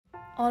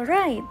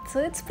Alright, so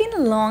it's been a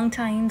long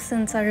time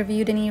since I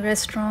reviewed any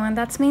restaurant.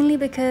 That's mainly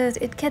because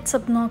it gets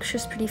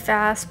obnoxious pretty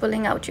fast,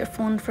 pulling out your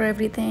phone for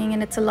everything,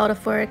 and it's a lot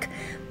of work.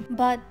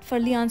 But for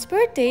Leon's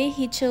birthday,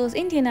 he chose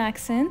Indian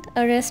Accent,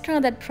 a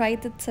restaurant that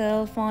prides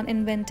itself on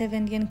inventive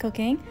Indian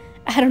cooking.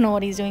 I don't know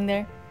what he's doing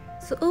there.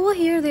 So over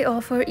here they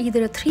offer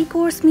either a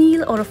 3-course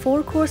meal or a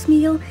 4-course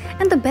meal,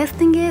 and the best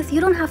thing is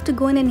you don't have to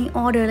go in any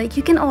order. Like,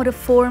 you can order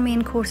 4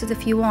 main courses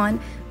if you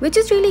want, which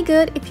is really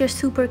good if you're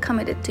super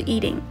committed to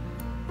eating.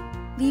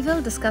 We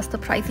will discuss the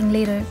pricing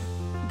later.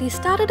 They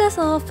started us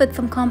off with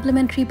some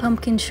complimentary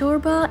pumpkin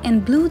shorba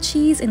and blue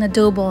cheese in a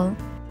dough ball.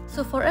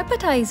 So for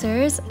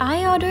appetizers,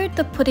 I ordered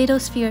the potato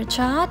sphere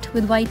chaat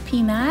with white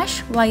pea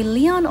mash, while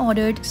Leon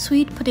ordered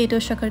sweet potato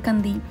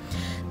shakarkandi.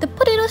 The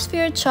potato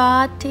sphere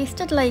chaat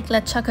tasted like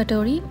lachha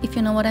katori, if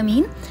you know what I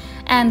mean,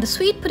 and the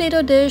sweet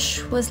potato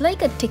dish was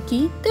like a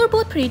tikki. They were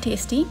both pretty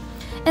tasty.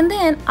 And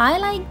then I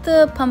liked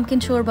the pumpkin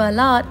shorba a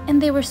lot,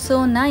 and they were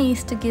so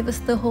nice to give us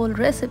the whole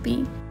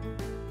recipe.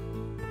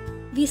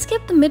 We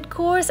skipped the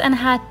mid-course and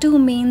had 2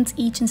 mains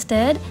each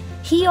instead.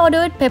 He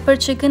ordered pepper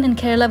chicken and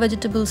Kerala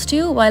vegetable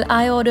stew, while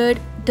I ordered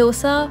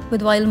dosa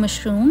with wild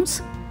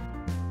mushrooms.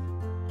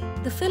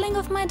 The filling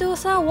of my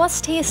dosa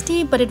was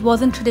tasty, but it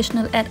wasn't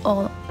traditional at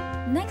all.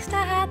 Next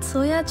I had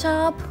soya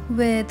chop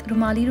with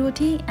rumali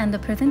roti, and the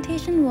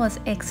presentation was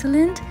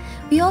excellent.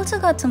 We also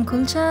got some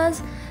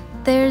kulchas.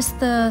 There's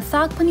the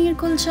saag paneer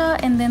kulcha,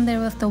 and then there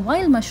was the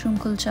wild mushroom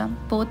kulcha,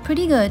 both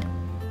pretty good.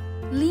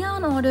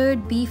 Leon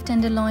ordered beef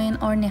tenderloin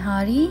or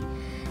nihari.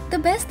 The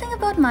best thing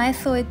about my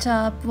soy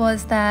chop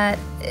was that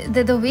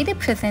the way they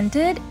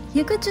presented,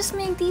 you could just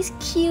make these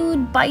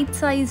cute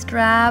bite-sized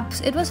wraps.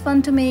 It was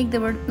fun to make.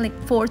 There were like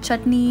 4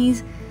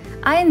 chutneys.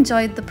 I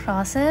enjoyed the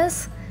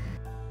process.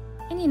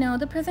 And you know,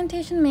 the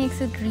presentation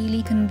makes it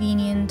really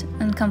convenient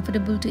and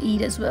comfortable to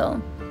eat as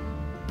well.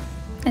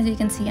 As you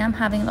can see, I'm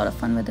having a lot of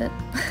fun with it.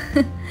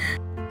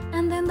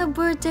 And then the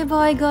birthday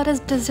boy got us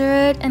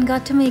dessert and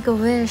got to make a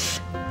wish.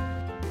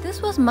 This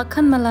was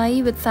makhan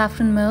malai with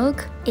saffron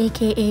milk,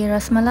 aka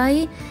ras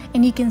malai,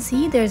 and you can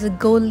see there's a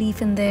gold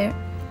leaf in there.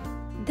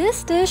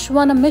 This dish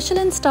won a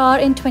Michelin star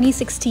in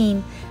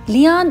 2016.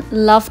 Leon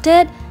loved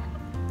it.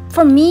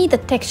 For me, the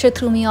texture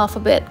threw me off a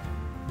bit.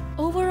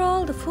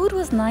 Overall, the food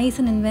was nice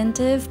and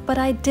inventive, but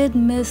I did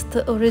miss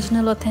the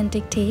original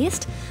authentic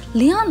taste.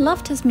 Leon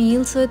loved his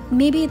meal, so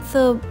maybe it's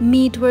a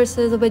meat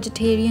versus a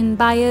vegetarian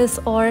bias,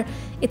 or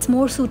it's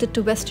more suited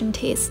to Western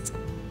tastes.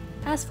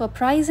 As for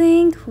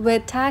pricing,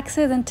 with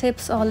taxes and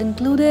tips all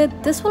included,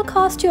 this will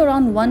cost you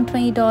around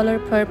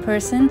 $120 per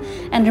person.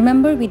 And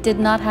remember, we did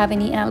not have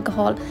any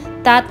alcohol.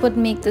 That would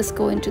make this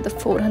go into the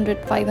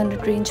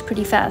 $400-500 range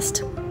pretty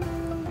fast.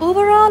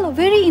 Overall, a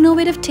very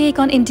innovative take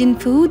on Indian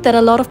food that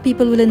a lot of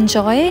people will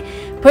enjoy.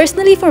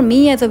 Personally, for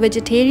me as a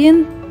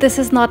vegetarian, this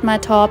is not my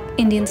top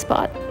Indian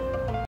spot.